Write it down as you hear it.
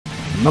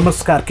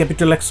नमस्कार,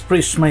 क्यापिटल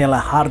एक्सप्रेसमा यहाँलाई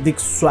हार्दिक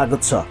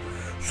स्वागत छ।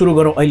 सुरु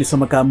गरौँ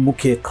अहिलेसम्मका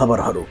मुख्य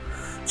खबरहरू।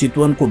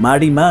 चितवनको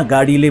माडीमा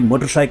गाडीले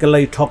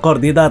मोटरसाइकललाई ठक्कर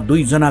दिँदा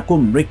 2 जनाको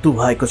मृत्यु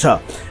भएको छ,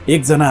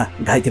 1 जना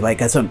घाइते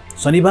भएका छन्।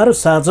 शनिबार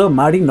साँझ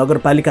माडी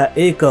नगरपालिका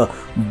 1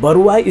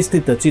 बरुवाई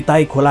स्थित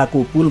चिताई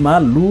खोलाको पुलमा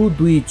लु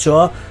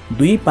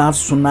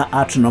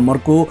 2च2508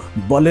 नम्बरको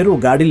बलेरो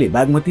गाडीले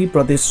बागमती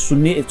प्रदेश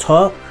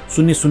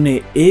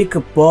 060001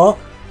 प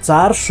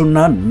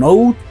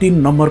 4093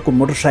 नम्बरको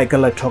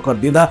मोटरसाइकललाई ठक्कर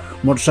दिँदा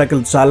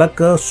मोटरसाइकल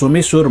चालक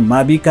सोमेश्वर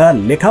माविका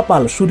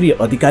लेखापाल सूर्य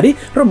अधिकारी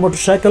र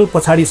मोटरसाइकल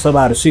पछाडि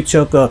सवार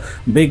शिक्षक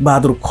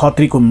बेगबहादुर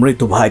खत्रीको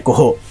मृत्यु भएको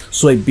हो।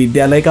 सोही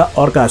विद्यालयका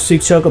अर्का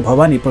शिक्षक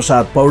भवानी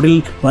प्रसाद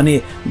पौडेल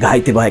भने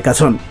घाइते भएका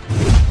छन्।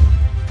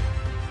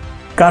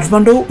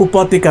 काठमाडौँ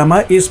उपत्यकामा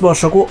यस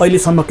वर्षको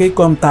अहिलेसम्मकै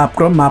कम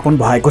तापक्रम मापन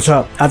भएको छ।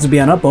 आज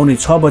बिहान पौने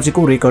 6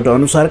 बजेको रेकर्ड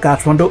अनुसार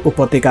काठमाडौँ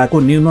उपत्यकाको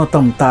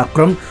न्यूनतम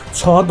तापक्रम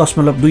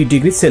 6.2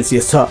 डिग्री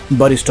सेल्सियस छ।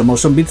 वरिष्ठ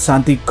मौसमविद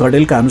शान्ति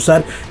कडेलका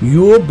अनुसार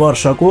यो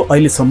वर्षको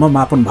अहिलेसम्म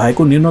मापन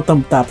भएको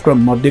न्यूनतम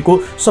तापक्रम मध्येको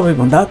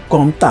सबैभन्दा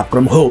कम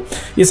तापक्रम हो।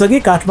 यसअघि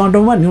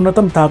काठमाडौँमा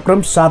न्यूनतम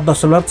तापक्रम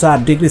 7.4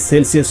 डिग्री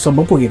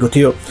सेल्सियससम्म पुगेको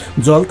थियो।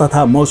 जल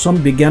तथा मौसम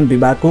विज्ञान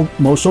विभागको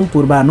मौसम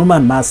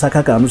पूर्वानुमान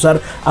महाशाखाका अनुसार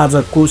आज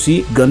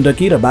कोशी,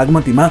 गण्डकी र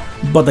बागमतीमा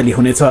बदली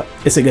हुनेछ।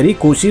 यसैगरी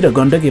कोशी र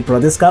गण्डकी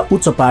प्रदेशका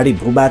उच्च पहाडी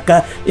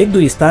भूभागका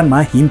 1-2 स्थानमा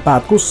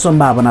हिमपातको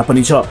सम्भावना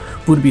पनि छ।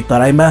 पूर्वी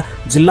तराईमा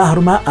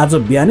जिल्लाहरूमा आज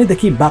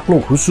बिहानैदेखि बाक्लो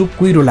हुसु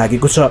कुहिरो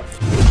लागेको छ।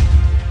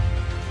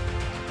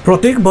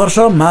 प्रत्येक वर्ष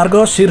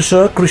मार्ग शीर्ष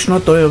कृष्ण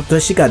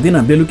त्रयोदशीका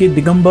दिन बेलुकी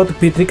दिगम्बत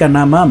पितृका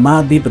नाममा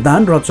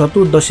महादीपदान र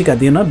चतुर्दशीका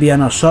दिन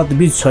बिहान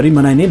सतबीज छरी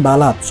मनाइने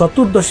बाला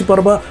चतुर्दशी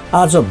पर्व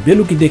आज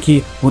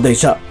बेलुकीदेखि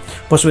हुँदैछ।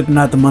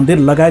 पशुपतिनाथ मन्दिर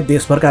लगायत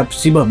देशभरका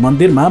शिव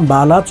मन्दिरमा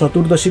बाला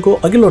चतुर्दशीको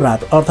अघिल्लो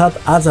रात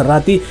अर्थात् आज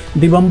राति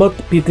दिगम्बत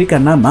पितृका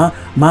नाममा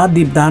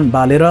महादीपदान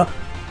बालेर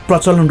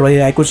प्रचलन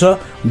रहिरहेको छ।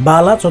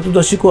 बाला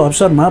चतुर्दशीको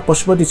अवसरमा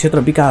पशुपति क्षेत्र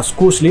विकास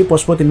कोषले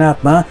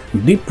पशुपतिनाथमा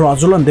दीप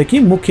प्रज्वलनदेखि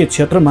मुख्य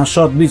क्षेत्रमा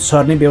सतबीज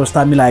छर्ने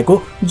व्यवस्था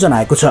मिलाएको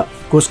जनाएको छ।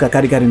 कोषका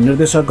कार्यकारी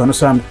निर्देशक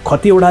घनश्याम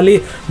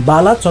खतिवडाले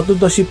बाला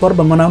चतुर्दशी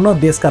पर्व मनाउन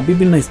देशका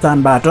विभिन्न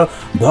स्थानबाट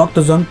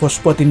भक्तजन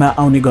पशुपतिमा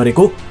आउने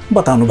गरेको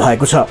बताउनु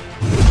भएको छ।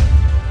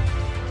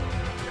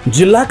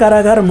 जिल्ला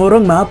कारागार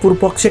मोरङमा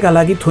पूर्वपक्षका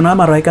लागि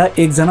थुनामा रहेका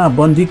 1 जना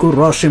बन्दीको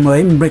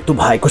रहस्यमय मृत्यु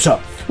भएको छ।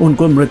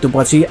 उनको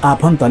मृत्युपछि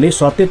आफन्तले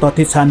सत्य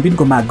तथ्य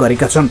छानबिनको माग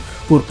गरेका छन्।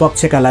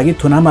 पूर्वपक्षका लागि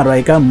थुनामा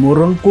रहेका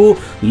मोरङको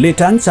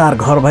लेटाङ 4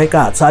 घर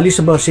भएका 40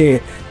 वर्षीय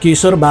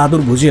केशर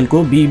बहादुर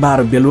भुजेलको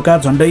बिहिबार बेलुका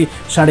झण्डै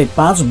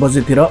 5:30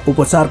 बजेतिर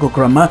उपचारको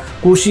क्रममा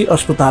कोशी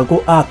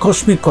अस्पतालको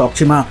आकस्मिक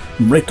कक्षमा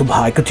मृत्यु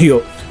भएको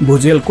थियो।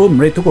 भुजेलको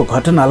मृत्युको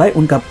घटनालाई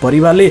उनका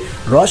परिवारले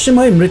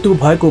रहस्यमय मृत्यु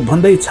भएको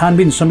भन्दै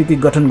छानबिन समिति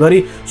गठन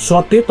गरी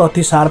सत्य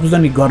तथ्य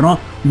सार्वजनिक गर्न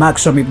माग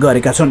समेत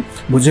गरेका छन्।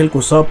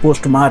 भुजेलको शव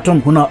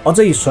पोस्टमार्टम हुन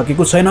अझै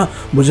सकेको छैन।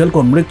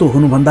 भुजेलको मृत्यु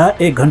हुनुभन्दा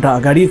 1 घण्टा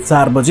अगाडि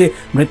 4 बजे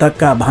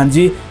मृतकका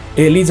भान्जी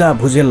एलिजा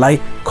भुजेललाई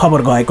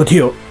खबर गएको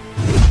थियो।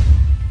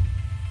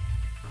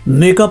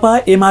 नेकपा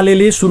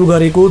एमालेले सुरु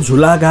गरेको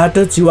झुलाघाट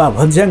चिवा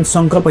भन्ज्याङ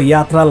संकल्प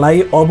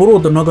यात्रालाई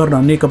अवरोध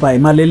नगर्न नेकपा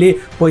एमालेले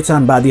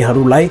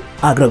पहिचानवादीहरूलाई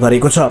आग्रह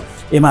गरेको छ।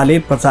 एमाले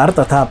प्रचार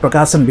तथा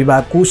प्रकाशन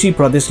विभाग कोशी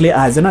प्रदेशले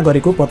आयोजना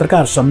गरेको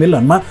पत्रकार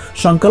सम्मेलनमा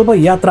संकल्प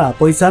यात्रा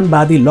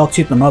पहिचानवादी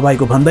लक्षित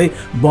नभएको भन्दै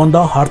बन्द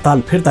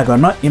हडताल फिर्ता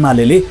गर्न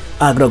एमालेले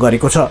आग्रह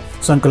गरेको छ।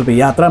 संकल्प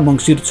यात्रा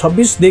मङ्सिर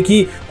 26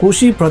 देखि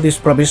कोशी प्रदेश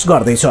प्रवेश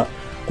गर्दैछ।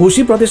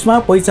 कोशी प्रदेशमा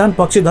पहिचान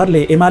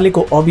पक्षधरले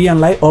एमालेको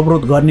अभियानलाई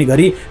अवरोध गर्ने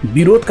गरी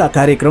विरोधका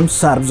कार्यक्रम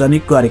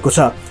सार्वजनिक गरेको छ।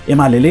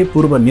 एमालेले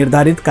पूर्व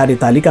निर्धारित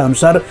कार्यतालिका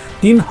अनुसार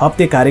 3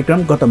 हप्ते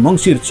कार्यक्रम गत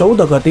मङ्सिर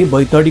 14 गते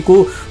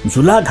बैतडीको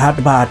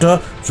झुलाघाटबाट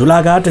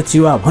झुलाघाट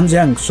चिवा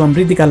भन्ज्याङ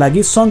समृद्धिका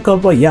लागि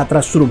संकल्प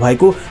यात्रा सुरु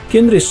भएको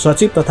केन्द्रीय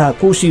सचिव तथा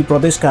कोशी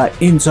प्रदेशका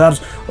इन्चार्ज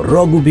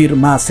रघुवीर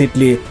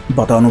मासेटले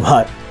बताउनु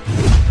भयो।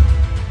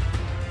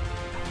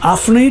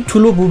 आफ्नै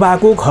ठुलो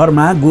बुबाको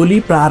घरमा गोली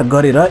प्रहार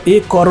गरेर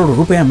 1 करोड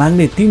रुपियाँ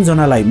माग्ने 3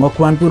 जनालाई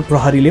मकवानपुर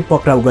प्रहरीले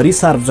पक्राउ गरी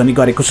सार्वजनिक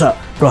गरेको छ।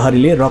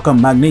 प्रहरीले रकम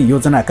माग्ने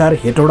योजनाकार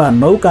हेटौडा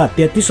 9 का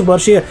 33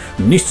 वर्षीय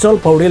निश्चल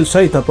पौडेल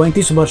सहित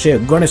 35 वर्षीय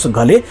गणेश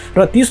घले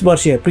र 30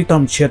 वर्षीय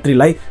प्रीतम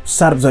छेत्रीलाई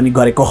सार्वजनिक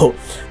गरेको हो।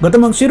 गत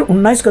मङ्सिर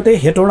 19 गते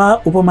हेटौडा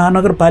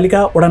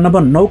उपमहानगरपालिका वडा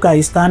नम्बर 9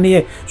 का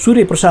स्थानीय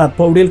सूर्य प्रसाद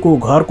पौडेलको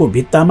घरको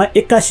भित्तामा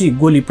 81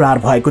 गोली प्रहार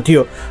भएको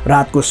थियो।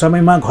 रातको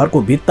समयमा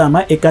घरको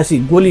भित्तामा 81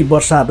 गोली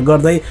बर्सात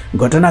गर्दै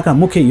घटनाका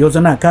मुख्य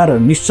योजनाकार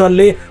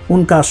निश्चलले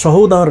उनका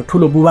सहोदर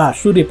ठुलो बुबा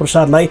सूर्य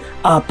प्रसादलाई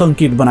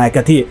आतंकित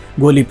बनाएका थिए।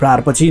 गोली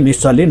प्रहारपछि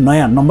निश्चलले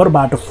नयाँ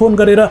नम्बरबाट फोन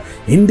गरेर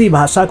हिन्दी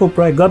भाषाको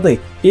प्रयोग गर्दै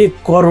 1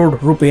 करोड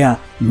रुपियाँ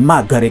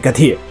माग गरेका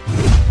थिए।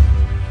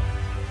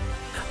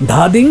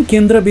 धादिङ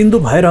केन्द्रबिन्दु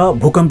भएर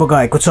भूकम्प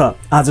गएको छ।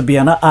 आज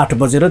बिहान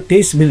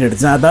 8:23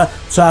 जाँदा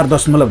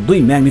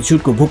 4.2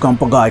 म्याग्निच्युडको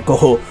भूकम्प गएको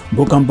हो।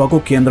 भूकम्पको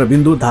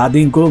केन्द्रबिन्दु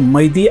धादिङको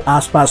मैदी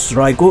आसपास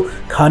रहेको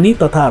खानी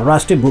तथा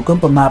राष्ट्रिय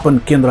भूकम्प मापन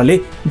केन्द्रले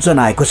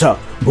जनाएको छ।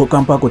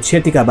 भूकम्पको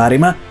क्षतिका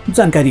बारेमा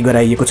जानकारी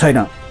गराइएको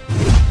छैन।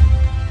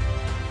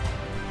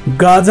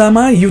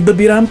 गाजामा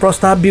युद्धविराम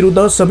प्रस्ताव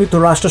विरुद्ध संयुक्त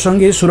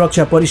राष्ट्रसङ्घीय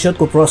सुरक्षा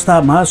परिषदको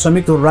प्रस्तावमा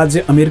संयुक्त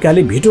राज्य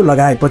अमेरिकाले भिटो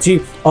लगाएपछि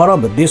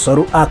अरब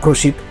देशहरू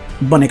आक्रोशित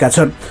बनेका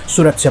छन्।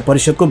 सुरक्षा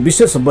परिषदको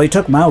विशेष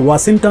बैठकमा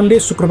वाशिङटनले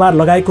शुक्रबार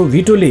लगाएको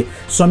भिटोले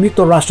संयुक्त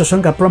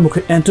राष्ट्रसङ्घका प्रमुख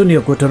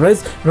एन्टोनियो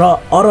गुटेरेस र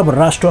अरब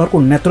राष्ट्रहरूको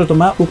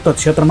नेतृत्वमा उक्त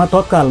क्षेत्रमा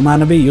तत्काल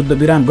मानवीय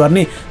युद्धविराम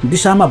गर्ने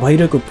दिशामा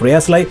भइरहेको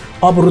प्रयासलाई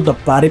अवरुद्ध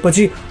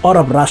पारेपछि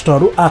अरब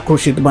राष्ट्रहरू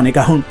आक्रोशित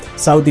बनेका हुन्।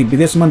 साउदी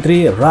विदेश मन्त्री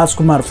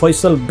राजकुमार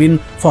फैसल बिन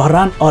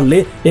फहरान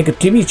अलले एक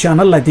टिभी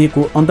च्यानललाई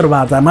दिएको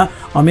अन्तर्वार्तामा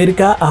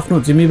अमेरिका आफ्नो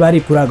जिम्मेवारी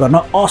पूरा गर्न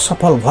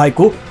असफल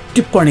भएको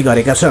टिप्पणी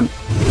गरेका छन्।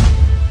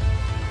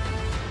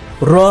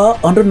 र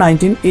अन्डर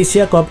 19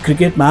 एसिया कप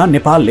क्रिकेटमा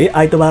नेपालले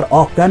आइतबार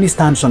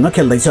अफगानिस्तानसँग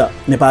खेल्दैछ।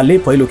 नेपालले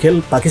पहिलो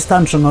खेल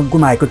पाकिस्तानसँग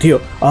गुमाएको थियो।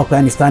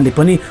 अफगानिस्तानले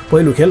पनि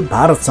पहिलो खेल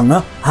भारतसँग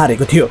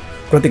हारेको थियो।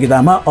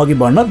 प्रतियोगितामा अघि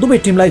बढ्न दुवै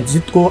टिमलाई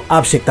जितको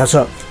आवश्यकता छ।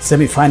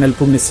 सेमिफाइनल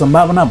पुग्ने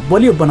सम्भावना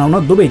बलियो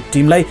बनाउन दुवै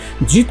टिमलाई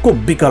जितको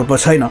विकल्प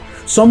छैन।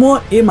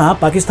 समूह ए मा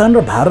पाकिस्तान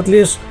र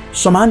भारतले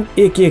समान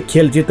 1-1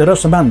 खेल जितेर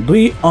समान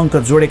 2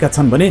 अङ्क जोडेका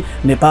छन् भने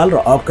नेपाल र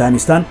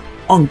अफगानिस्तान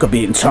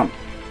अङ्कविहीन छन्।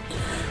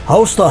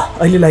 हवस् त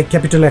अहिलेलाई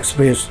क्यापिटल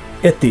एक्सप्रेस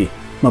यति।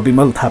 म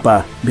विमल थापा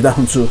बिदा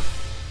हुन्छु।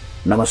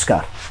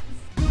 नमस्कार।